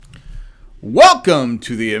Welcome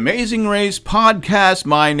to the Amazing Race podcast.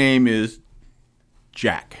 My name is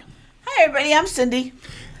Jack. Hi, everybody. I'm Cyndi.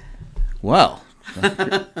 Well,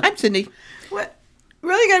 I'm Cyndi. What?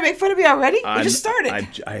 Really going to make fun of me already? We just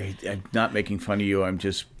started. I'm not making fun of you. I'm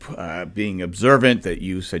just being observant that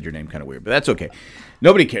you said your name kind of weird, but that's okay.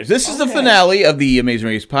 Nobody cares. This is the finale of the Amazing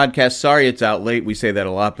Race podcast. Sorry it's out late. We say that a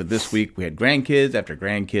lot, but this week we had grandkids after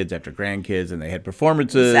grandkids after grandkids, and they had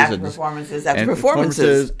performances. Performances after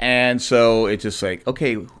performances. And so it's just like,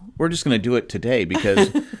 okay, we're just going to do it today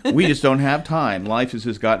because we just don't have time. Life has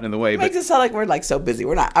just gotten in the way. It makes it sound like we're so busy.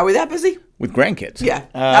 We're not. Are we that busy? With grandkids. Yeah.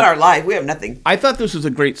 Not our life. We have nothing. I thought this was a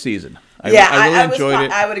great season. I really enjoyed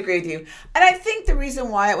it. I would agree with you. And I think the reason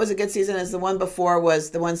why it was a good season is the one before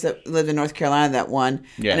was the ones that lived in North Carolina that won.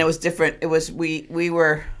 Yeah. And it was different. It was we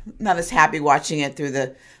were not as happy watching it through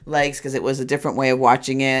the legs because it was a different way of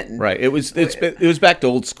watching it. And right. It was back to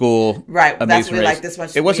old school. Right. That's what we like this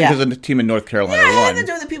much. It wasn't because the team in North Carolina won. It had to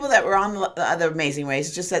do with the people that were on the other Amazing Race.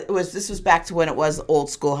 It's just that this was back to when it was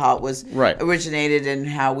old school, how it was originated and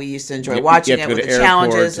how we used to enjoy watching it with the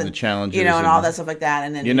challenges and all that stuff like that.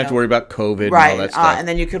 And then you didn't have to worry about COVID and all that stuff. And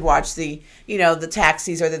then you could watch the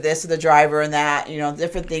taxis or the this or the driver and that,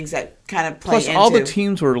 different things that kind of play into. Plus, all the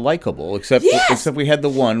teams were likable except we had the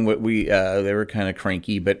one they were kind of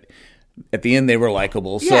cranky, but at the end they were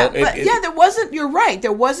likable. Yeah, there wasn't. You're right.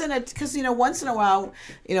 There wasn't because once in a while,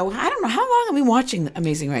 I don't know how long have we been watching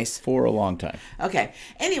Amazing Race for a long time. Okay.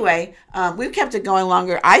 Anyway, we've kept it going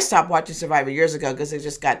longer. I stopped watching Survivor years ago because it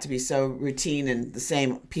just got to be so routine and the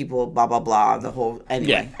same people. Blah blah blah. The whole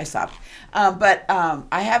I stopped. But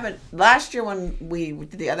I haven't. Last year when we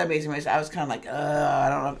did the other Amazing Race, I was kind of like, I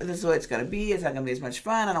don't know if this is what it's going to be. It's not going to be as much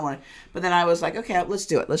fun. I don't want to. But then I was like, okay, let's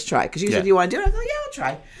do it. Let's try. Because you said you want to do it. I thought, yeah, I'll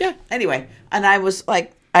try. Yeah. Anyway, and I was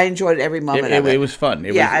like, I enjoyed every moment of it. It was fun.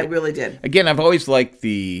 I really did. Again, I've always liked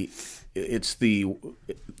the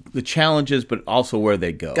challenges, but also where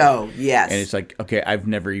they go. Yes. And it's like, okay, I've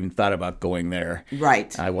never even thought about going there.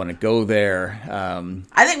 Right. I want to go there.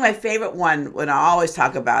 I think my favorite one, when I always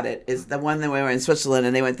talk about it, is the one that we were in Switzerland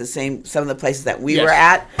and they went to some of the places that we were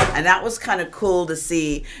at. And that was kind of cool to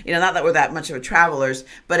see, not that we're that much of travelers,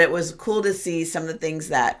 but it was cool to see some of the things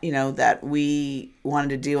that, that we wanted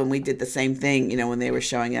to do, and we did the same thing, when they were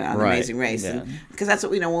showing it on Amazing Race. Because that's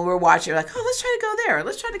what, when we were watching, we're like, oh, let's try to go there.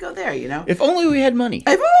 Let's try to go there, If only we had money.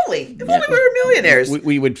 If only we were millionaires.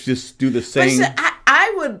 We would just do the same. Listen,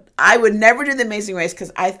 I would never do the Amazing Race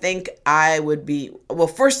because I think I would be, well,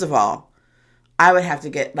 first of all, I would have to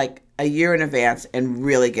get like a year in advance and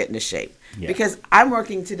really get into shape. Yeah. Because I'm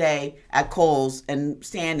working today at Kohl's and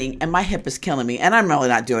standing, and my hip is killing me, and I'm really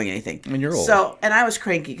not doing anything. And you're old. And I was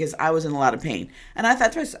cranky because I was in a lot of pain. And I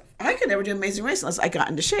thought to myself, I could never do Amazing Race unless I got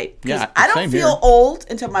into shape. Because I don't feel old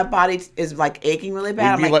until my body is like aching really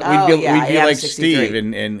bad. We'd be like Steve,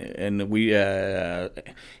 and we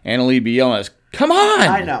Annalie be yelling at us, come on!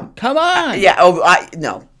 I know. Come on! Yeah.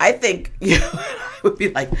 I think I would be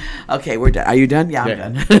like, okay, we're done. Are you done? Yeah,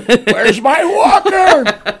 I'm done. Where's my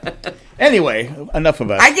walker? Anyway, enough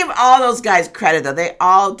of us. I give all those guys credit though. They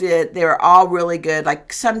all did. They were all really good.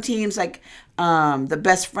 Like some teams, like the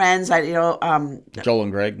best friends. Joel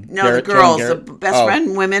and Greg. No, Garrett, the girls, the best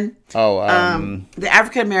friend women. The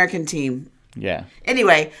African American team. Yeah.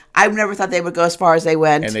 Anyway, I never thought they would go as far as they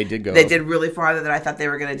went. And they did go. They did really farther than I thought they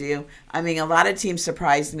were going to do. I mean, a lot of teams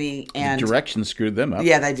surprised me. And the directions screwed them up.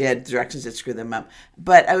 Yeah, they did. The directions did screw them up.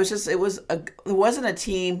 But there wasn't a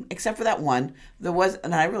team, except for that one.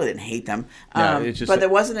 And I really didn't hate them. But there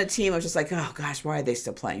wasn't a team. I was just like, oh gosh, why are they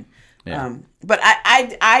still playing? Yeah. But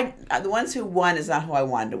I the ones who won is not who I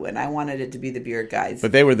wanted to win. I wanted it to be the beard guys.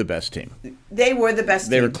 But they were the best team. They were the best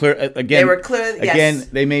team. They were clear. Again, they were clear. Yes. Again,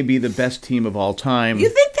 they may be the best team of all time. You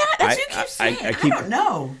think that? That's what you keep saying. I don't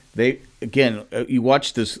know. You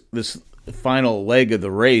watch this final leg of the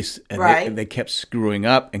race, and they kept screwing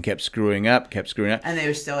up and kept screwing up. And they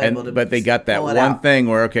were still able to. But they got that one thing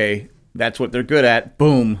where that's what they're good at.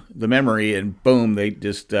 Boom, the memory, and boom, they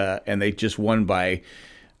just won by,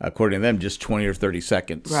 according to them, just 20 or 30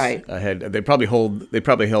 seconds ahead. They probably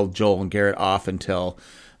held Joel and Garrett off until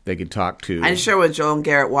they could talk to. I'm sure when Joel and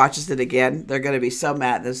Garrett watches it again, they're going to be so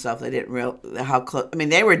mad at themselves. They didn't realize how close. I mean,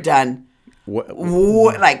 they were done. What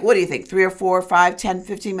do you think? 3 or 4, 5, 10,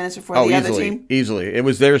 15 minutes before the other team? Easily. It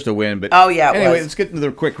was theirs to win. But anyway, let's get into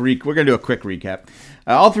the quick We're going to do a quick recap.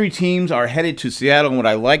 All three teams are headed to Seattle, and what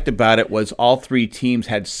I liked about it was all three teams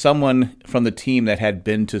had someone from the team that had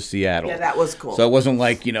been to Seattle. Yeah, that was cool. So it wasn't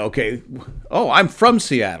like, I'm from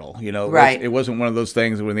Seattle. Right. It wasn't one of those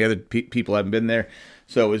things when the other people haven't been there.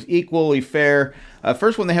 So it was equally fair.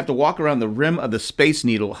 First one, they have to walk around the rim of the Space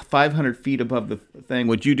Needle 500 feet above the thing.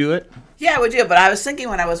 Would you do it? Yeah, I would do it. But I was thinking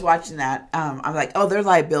when I was watching that, I'm like, oh, their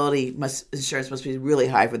liability insurance must be really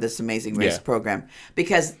high for this amazing race program.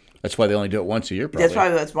 Because that's why they only do it once a year, probably.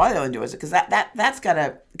 That's why they only do it. Because that's got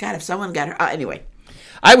to, God, if someone got hurt. Anyway.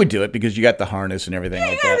 I would do it because you got the harness and everything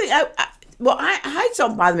like that. Heights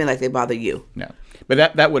don't bother me like they bother you. No.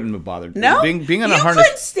 But that wouldn't have bothered me. No? Being on a harness. You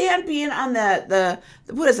couldn't stand being on the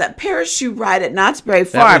what is that, parachute ride at Knott's Berry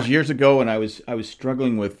Farm. That was years ago when I was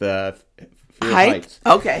struggling with fear of heights.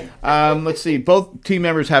 Okay. Let's see. Both team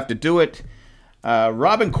members have to do it.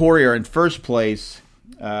 Rob and Corey are in first place.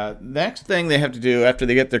 Next thing they have to do after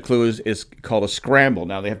they get their clues is called a scramble.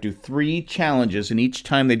 Now they have to do 3 challenges, and each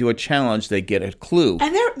time they do a challenge, they get a clue.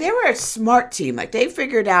 And they were a smart team. Like they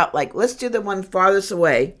figured out, like, let's do the one farthest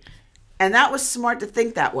away. And that was smart to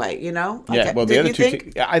think that way, you know? Yeah, well, the other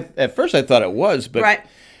two... at first I thought it was, but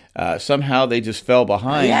somehow they just fell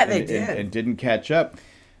behind and didn't catch up.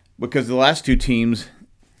 Because the last 2 teams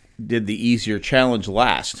did the easier challenge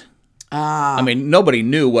last. I mean, nobody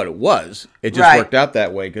knew what it was. It just worked out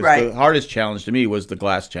that way. Because the hardest challenge to me was the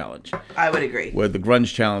glass challenge. I would agree. Where the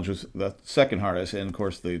grunge challenge was the second hardest. And, of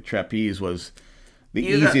course, the trapeze was the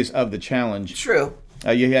easiest of the challenge. True.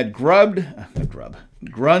 You had grunge,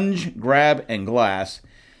 grab, and glass,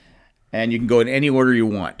 and you can go in any order you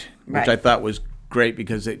want, which I thought was great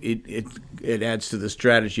because it adds to the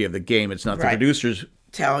strategy of the game. It's not the producers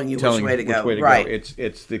telling you which way to go.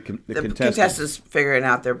 It's the contestants figuring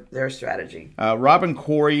out their strategy. Rob and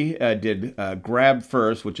Corey did grab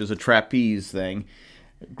first, which is a trapeze thing.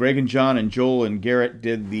 Greg and John and Joel and Garrett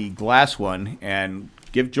did the glass one, and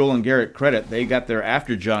give Joel and Garrett credit. They got there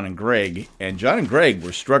after John and Greg, and John and Greg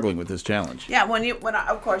were struggling with this challenge. Yeah,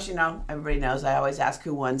 of course, you know, everybody knows I always ask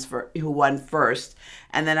who won first,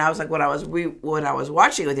 and then I was like, when I was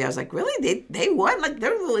watching with you, I was like, really, they won? Like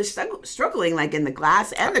they're really struggling, like in the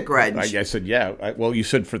glass and the grunge. I said, yeah. Well, you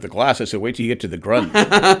said for the glass. I said, wait till you get to the grunge.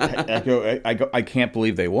 I can't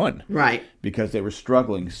believe they won. Right, because they were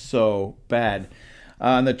struggling so bad.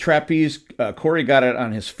 On the trapeze, Corey got it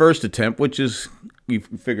on his first attempt, which is. We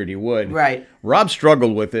figured he would. Right. Rob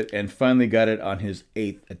struggled with it and finally got it on his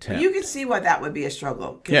 8th attempt. You can see why that would be a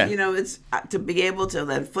struggle. Because, you know, it's to be able to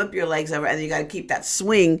then flip your legs over, and then you got to keep that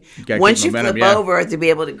swing once you flip over to be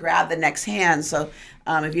able to grab the next hand. So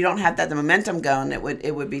if you don't have the momentum going, it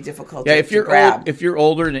would be difficult to grab. If you're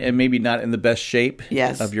older and maybe not in the best shape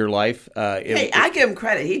of your life. I give him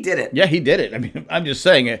credit. He did it. Yeah, he did it. I mean, I'm just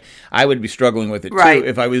saying I would be struggling with it, too.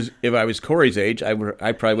 If I was Corey's age, I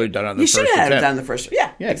probably would have done it on the first attempt. You should have done the first.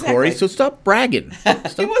 Yeah, exactly. Corey, so stop bragging.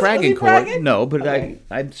 Stop bragging, Corey. Bragging? No, but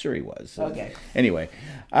I'm sure he was. So. Okay. Anyway,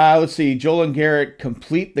 let's see. Joel and Garrett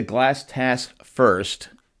complete the glass task first,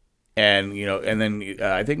 and then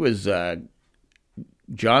I think it was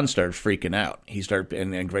John started freaking out. He started,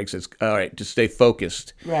 and Greg says, "All right, just stay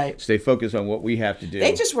focused. Right. Stay focused on what we have to do."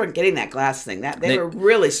 They just weren't getting that glass thing. They were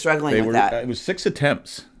really struggling with that. It was 6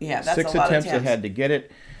 attempts. Yeah, that's 6 a lot attempts of attempts. they had to get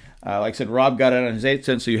it. Like I said, Rob got it on his 8th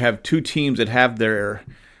attempt, so you have 2 teams that have their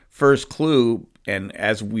first clue, and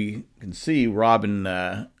as we can see,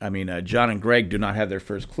 John and Greg do not have their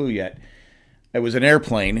first clue yet. It was an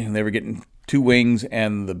airplane, and they were getting 2 wings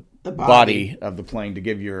and the body of the plane to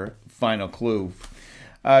give your final clue.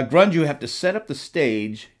 Grunge, you have to set up the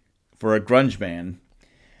stage for a grunge band.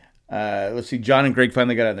 Let's see, John and Greg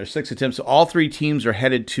finally got it on their 6th attempt, so all 3 teams are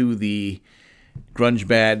headed to the grunge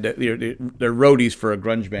band. They're roadies for a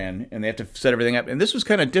grunge band, and they have to set everything up. And this was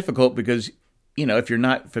kind of difficult because, if you're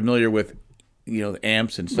not familiar with, the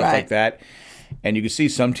amps and stuff like that, and you can see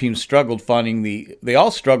some teams struggled finding the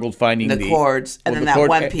chords, and then that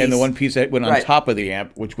one piece. And the one piece that went on top of the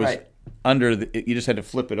amp, which was under you just had to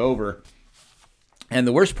flip it over. And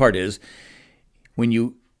the worst part is when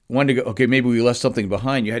you wanted to go, okay, maybe we left something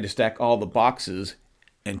behind, you had to stack all the boxes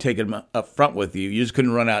and take them up front with you. You just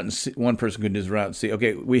couldn't run out and see, one person couldn't just run out and see,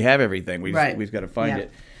 okay, we have everything. We've got to find it.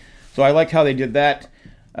 So I like how they did that.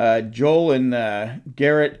 Joel and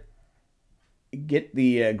Garrett get to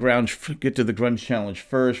the grunge challenge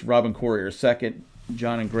first. Rob and Corey are second.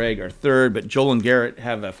 John and Greg are third, but Joel and Garrett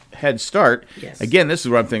have a head start. Yes. Again, this is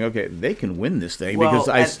where I'm thinking, okay, they can win this thing because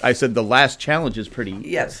I said the last challenge is pretty.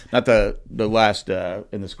 Yes. Not the last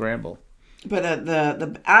in the scramble. But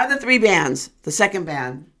the out of the 3 bands, the second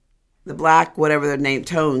band, the Black, whatever their name,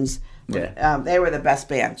 Tones, they were the best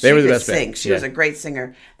band. She could sing. She was a great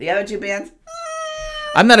singer. The other 2 bands.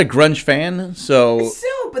 I'm not a grunge fan, so.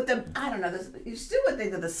 Still, but I don't know. You still would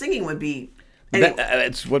think that the singing would be. Anyway.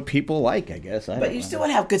 It's what people like, I guess. But you still would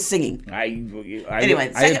have good singing. I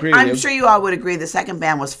anyway, agree with I'm you. sure you all would agree the second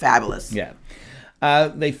band was fabulous. Yeah.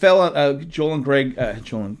 They fell. Joel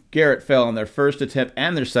and Garrett fell on their first attempt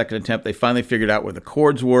and their second attempt. They finally figured out where the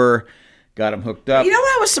cords were, got them hooked up. You know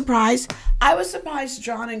what I was surprised? I was surprised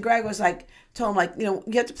John and Greg was like, told him like, you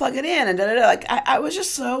have to plug it in and da-da-da. Like, I was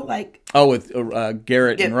just so like. Oh, with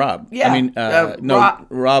Garrett and Rob. Yeah. I mean,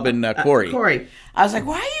 Rob and Corey. Corey. I was like,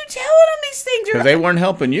 why are you telling them these things? Because they weren't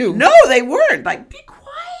helping you. No, they weren't. Like, be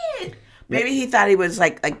quiet. Maybe he thought he was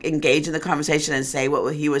like engage in the conversation and say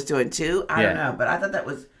what he was doing too. I don't know, but I thought that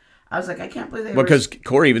was. I was like, I can't believe they were. Because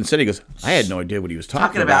Corey even said, he goes, I had no idea what he was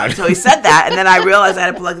talking about. So he said that, and then I realized I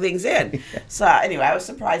had to plug things in. Yeah. So anyway, I was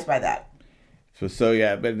surprised by that. So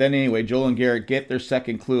yeah, but then anyway, Joel and Garrett get their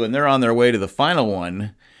second clue, and they're on their way to the final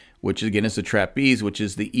one, which again is the trapeze, which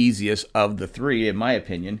is the easiest of the three, in my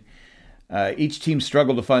opinion. Each team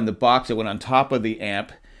struggled to find the box that went on top of the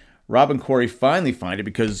amp. Rob and Corey finally find it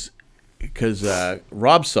because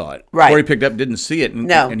Rob saw it. Right. Corey picked up, didn't see it,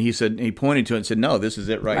 No. And he pointed to it and said, "No, this is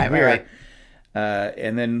it right here." Right.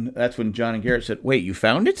 And then that's when John and Garrett said, "Wait, you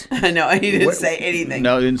found it?" No, he didn't say anything.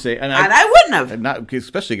 No, he didn't say, and I wouldn't have, not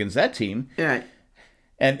especially against that team. Right.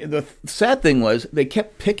 And the sad thing was they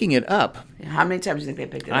kept picking it up. How many times do you think they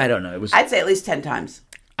picked it up? I don't know. I'd say at least 10 times.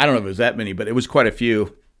 I don't know if it was that many, but it was quite a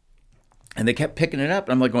few. And they kept picking it up,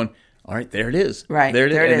 and I'm like going, all right, there it is. Right. There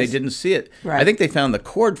it is. And they didn't see it. Right. I think they found the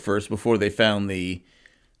cord first before they found the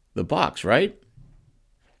box, right?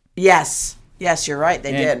 Yes. Yes, you're right.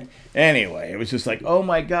 They did. Anyway, it was just like, oh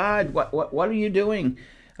my God, what are you doing?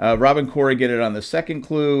 Rob and Corey get it on the second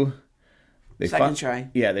clue. Second try.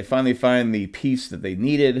 Yeah, they finally find the piece that they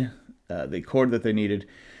needed, the cord that they needed.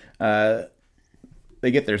 They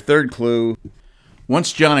get their third clue.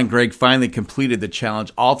 Once John and Greg finally completed the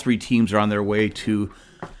challenge, all three teams are on their way to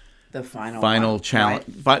the final challenge.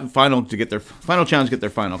 Right? Final challenge, get their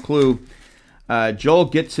final clue. Joel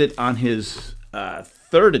gets it on his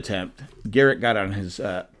third attempt. Garrett got on his.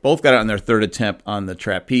 Both got it on their third attempt on the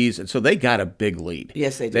trapeze, and so they got a big lead.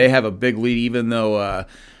 Yes, they did. They have a big lead, even though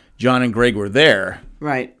John and Greg were there.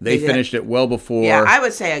 Right. They finished it well before. Yeah, I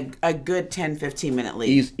would say a good 10, 15-minute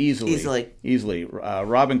lead. Easily.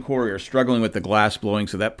 Rob and Corey are struggling with the glass blowing,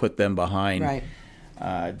 so that put them behind.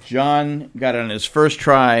 Right. John got it on his first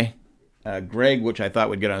try. Greg, which I thought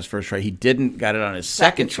would get on his first try, he didn't. Got it on his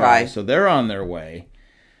second try. So they're on their way.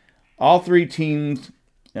 All three teams,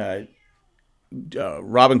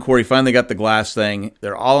 Rob and Corey finally got the glass thing.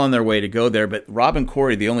 They're all on their way to go there, but Rob and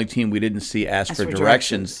Corey, the only team we didn't see ask for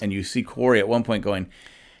directions. And you see Corey at one point going,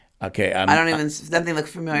 okay, nothing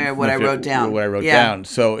looks familiar what I wrote down.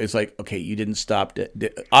 So it's like, okay, you didn't stop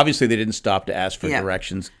obviously they didn't stop to ask for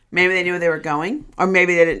directions. Maybe they knew where they were going, or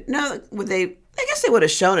maybe they didn't. No, I guess they would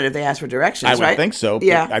have shown it if they asked for directions, right? I would right? think so.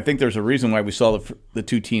 Yeah. I think there's a reason why we saw the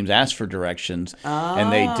two teams ask for directions,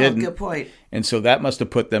 and they didn't. Good point. And so that must have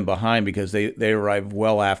put them behind because they arrived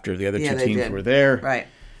well after the other two teams were there. Right.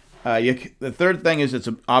 The third thing is it's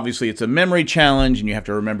a memory challenge, and you have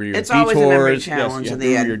to remember your detours. It's always a memory challenge. Yes, you have to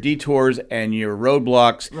remember your detours and your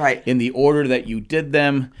roadblocks in the order that you did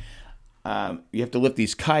them. You have to lift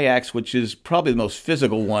these kayaks, which is probably the most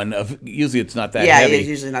physical one. Usually it's not that heavy. Yeah, it's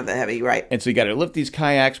usually not that heavy, right. And so you got to lift these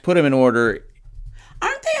kayaks, put them in order.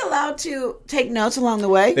 Aren't they allowed to take notes along the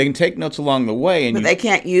way? They can take notes along the way. But they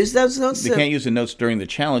can't use those notes? They can't use the notes during the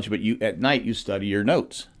challenge, but at night you study your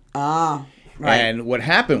notes. Ah, right. And what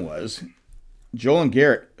happened was Joel and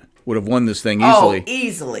Garrett would have won this thing easily. Oh,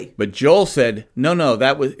 easily. But Joel said, no,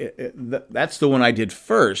 that's the one I did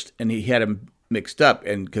first. And he had them mixed up.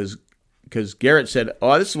 And because Garrett said,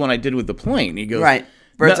 oh, this is one I did with the plane. He goes, right.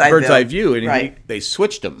 Bird's eye view. And they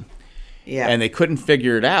switched them. Yeah. And they couldn't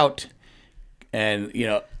figure it out. And,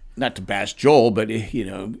 not to bash Joel, but,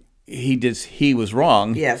 he was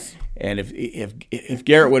wrong. Yes. And if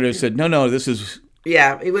Garrett would have said, no, this is...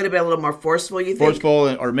 Yeah, he would have been a little more forceful, you think?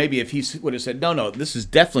 Forceful, or maybe if he would have said, no, this is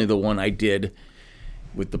definitely the one I did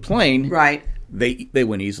with the plane. Right. They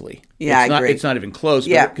win easily. Yeah, I agree. It's not even close.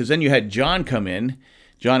 Yeah. Because then you had John come in,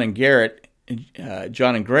 John and Garrett,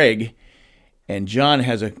 John and Greg, and John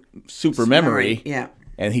has a super memory. Yeah.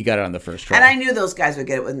 And he got it on the first try. And I knew those guys would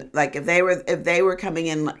get it. If they were coming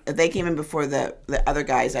in, if they came in before the other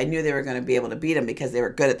guys, I knew they were going to be able to beat them because they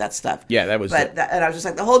were good at that stuff. Yeah, that was. And I was just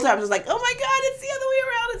like the whole time I was like, oh my God, it's the other way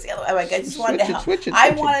around. It's the other way. Like I just wanted to help.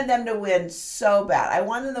 I wanted them to win so bad. I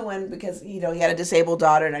wanted them to win because he had a disabled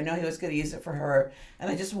daughter, and I know he was going to use it for her,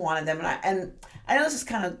 and I just wanted them. And I know this is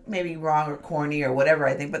kind of maybe wrong or corny or whatever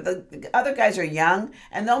I think, but the other guys are young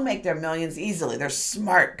and they'll make their millions easily. They're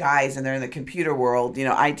smart guys and they're in the computer world,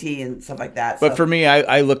 IT and stuff like that. But for me,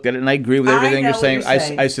 I looked at it and I agree with everything you're saying.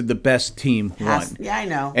 I said the best team won. Yeah, I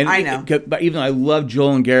know. And I know. But even though I love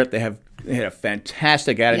Joel and Garrett, they have They had a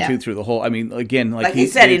fantastic attitude through the whole. I mean, again, like he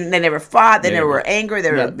said, they never fought. They never were angry.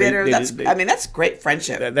 They were bitter. That's great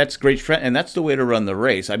friendship. That's great friend, and that's the way to run the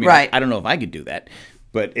race. I mean, I don't know if I could do that,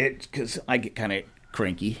 but because I get kind of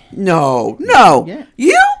cranky. No. Yeah.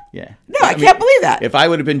 You? Yeah. No, I can't believe that. If I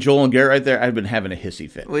would have been Joel and Garrett right there, I'd have been having a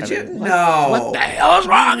hissy fit. Would you? No. What the hell is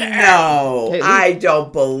wrong here? No. Hey, I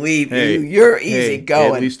don't believe you. You're easy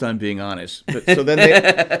going. At least I'm being honest. But so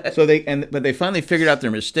then but they finally figured out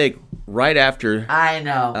their mistake right after. I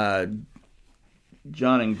know.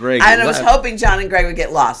 John and Greg. I was hoping John and Greg would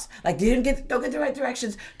get lost. Like, don't get the right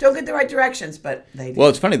directions. Don't get the right directions. But they did. Well,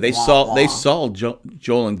 it's funny. They saw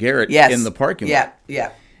Joel and Garrett in the parking lot.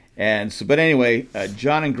 Yeah. And so, but anyway,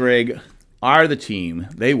 John and Greg are the team.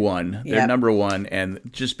 They won. They're number one and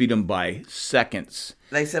just beat them by seconds.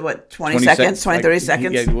 They said, what, 20 seconds? 20, 30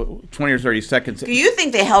 seconds? Yeah, 20 or 30 seconds. Do you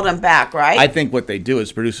think they held them back, right? I think what they do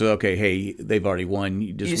is produce, okay, hey, they've already won.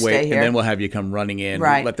 You just wait, and then we'll have you come running in.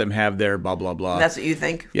 Right. Let them have their blah, blah, blah. That's what you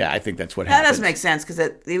think? Yeah, I think that's what happens. That does make sense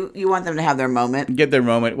because you want them to have their moment. Get their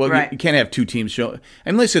moment. Well, you can't have two teams show.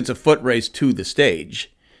 Unless it's a foot race to the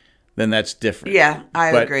stage, then that's different. Yeah, I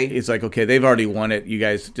agree. It's like, okay, they've already won it. You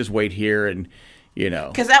guys just wait here and,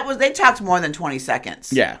 Because they talked more than 20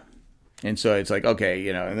 seconds. Yeah. And so it's like, okay,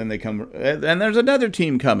 and then they come, and there's another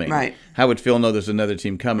team coming. Right. How would Phil know there's another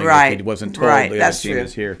team coming if he wasn't told the other team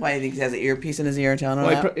is here? Why, do you think he has an earpiece in his ear telling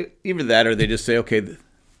him that? Either that or they just say, okay,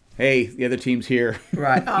 hey, the other team's here.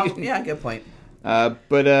 Right. Oh, yeah, good point.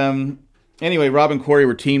 But anyway, Rob and Corey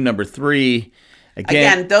were team number 3.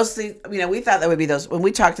 Again, those things, we thought that would be those. When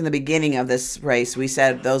we talked in the beginning of this race, we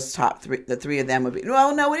said those top 3, the 3 of them would be.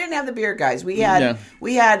 Well, no, we didn't have the beer guys. We had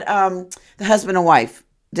the husband and wife,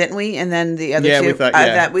 didn't we? And then the other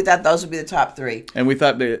 2. We thought those would be the top 3. And we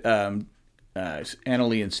thought that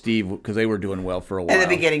Annalie and Steve, because they were doing well for a while. In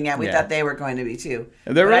the beginning, we thought they were going to be too.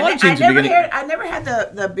 And there were a lot of teams in the beginning. I never had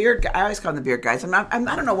the beer. I always call them the beer guys. I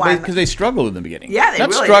don't know why. Because they struggled in the beginning. Yeah, they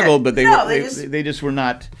really struggled, did. but they just were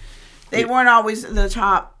not. They weren't always in the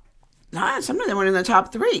top. Sometimes they weren't in the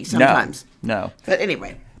top 3. Sometimes. No. But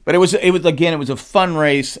anyway. But it was a fun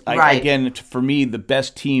race. Again, for me, the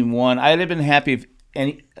best team won. I'd have been happy if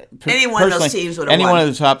any one of those teams would have won. Any one of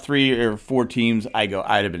the top 3 or 4 teams, I'd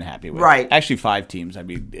have been happy with. Right. Actually, 5 teams. I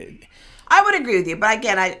mean, I would agree with you, but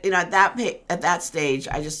again, at that stage,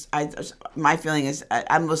 my feeling is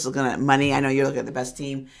I'm just looking at money. I know you're looking at the best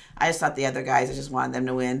team. I just thought the other guys, I just wanted them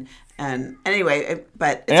to win. And anyway,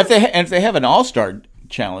 if they have an all-star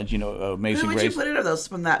challenge, Amazing Race. Who would you put it of those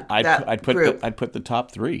from that group? I'd put the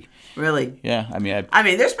top 3. Really? Yeah, I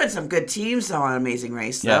mean, there's been some good teams though on Amazing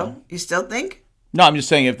Race, though. Yeah. You still think? No, I'm just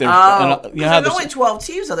saying if there's. There's only 12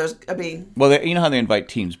 teams, so there's. Well, you know how they invite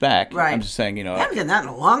teams back, right? I'm just saying, They haven't done that in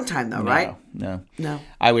a long time, though, right? No.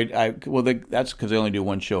 That's because they only do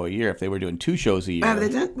one show a year. If they were doing 2 shows a year, have they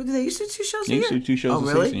done? Do they used to do 2 shows a year? They used to do 2 shows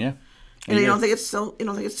a season, yeah. And you don't think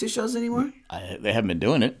it's 2 shows anymore? They haven't been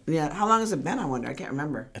doing it. Yeah. How long has it been? I wonder. I can't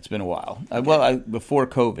remember. It's been a while. Before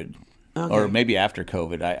COVID, or maybe after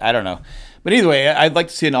COVID. I don't know. But either way, I'd like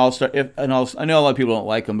to see an all-star. I know a lot of people don't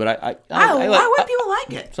like them, but why would people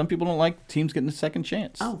like it? Some people don't like teams getting a second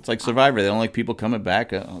chance. Oh. It's like Survivor. They don't like people coming back.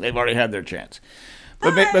 They've already had their chance.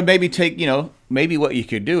 But maybe maybe what you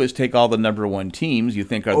could do is take all the number 1 teams you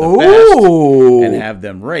think are the best and have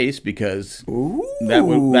them race because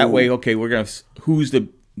that way, okay, we're going to, who's the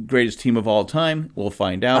greatest team of all time? We'll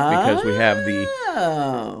find out because we have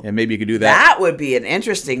and maybe you could do that. That would be an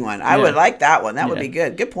interesting one. I would like that one. That would be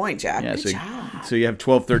good. Good point, Jack. Yeah, good job. So you have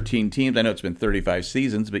 12, 13 teams. I know it's been 35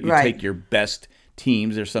 seasons, but you take your best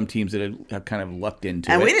teams. There's some teams that have kind of lucked into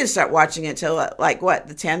it. And we didn't start watching it till the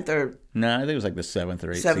 10th or... No, I think it was like the 7th or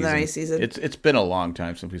 8th season. 7th or 8th season. It's been a long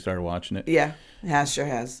time since we started watching it. Yeah, it sure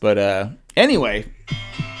has. But anyway.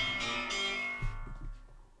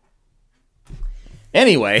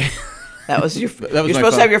 That was you're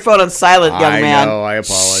supposed to have your phone on silent, young man. I know, I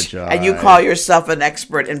apologize. And you call yourself an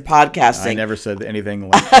expert in podcasting. I never said anything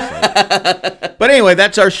like that. But anyway,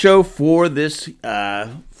 that's our show for this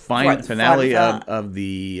finale of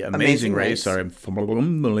the Amazing Race. Sorry, I'm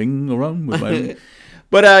fumbling around with my...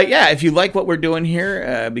 But if you like what we're doing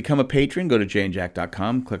here, become a patron. Go to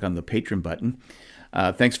jayandjack.com, click on the patron button.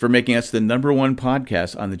 Thanks for making us the number 1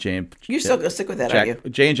 podcast on the You're still going to stick with that, aren't you?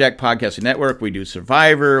 Jay and Jack Podcasting Network. We do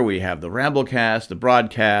Survivor. We have the Ramblecast, the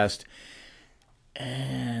broadcast.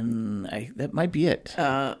 And that might be it.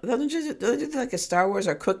 Don't you do like a Star Wars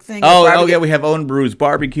or cook thing? Oh, yeah. We have Owen Brew's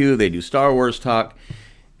Barbecue. They do Star Wars talk.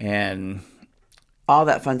 And... All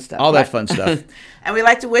that fun stuff. All that fun stuff. And we'd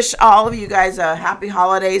like to wish all of you guys a happy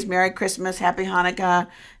holidays, Merry Christmas, Happy Hanukkah,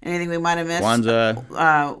 anything we might have missed.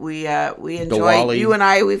 Kwanzaa. We enjoy, you and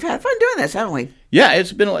I, we've had fun doing this, haven't we? Yeah,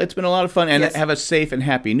 it's been a lot of fun. And have a safe and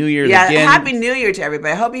happy New Year again. Happy New Year to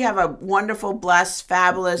everybody. I hope you have a wonderful, blessed,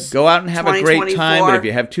 fabulous Go out and have a great time, but if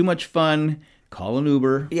you have too much fun, call an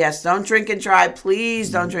Uber. Yes, don't drink and drive. Please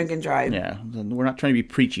don't drink and drive. Yeah, we're not trying to be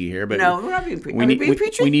preachy here, but no, we're not being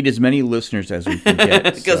preachy. We need as many listeners as we can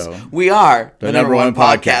get. Because we are the number one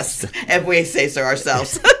podcast, if we say so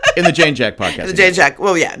ourselves. In the Jane Jack podcast. The Jane Jack.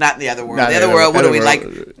 Well, yeah, not in the other world. The other world, what are we,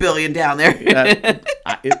 like billion down there?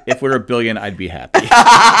 If we're a billion, I'd be happy.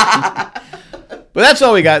 But that's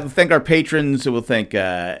all we got. We'll thank our patrons. We'll thank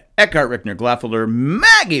Eckhart, Rickner, Glaffelder,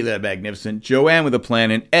 Maggie the Magnificent, Joanne with a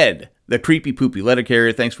Plan, and Ed, the creepy poopy letter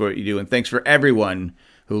carrier. Thanks for what you do, and thanks for everyone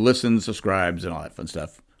who listens, subscribes, and all that fun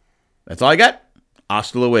stuff. That's all I got.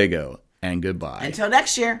 Hasta luego, and goodbye. Until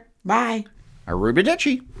next year. Bye.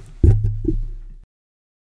 Arrivederci.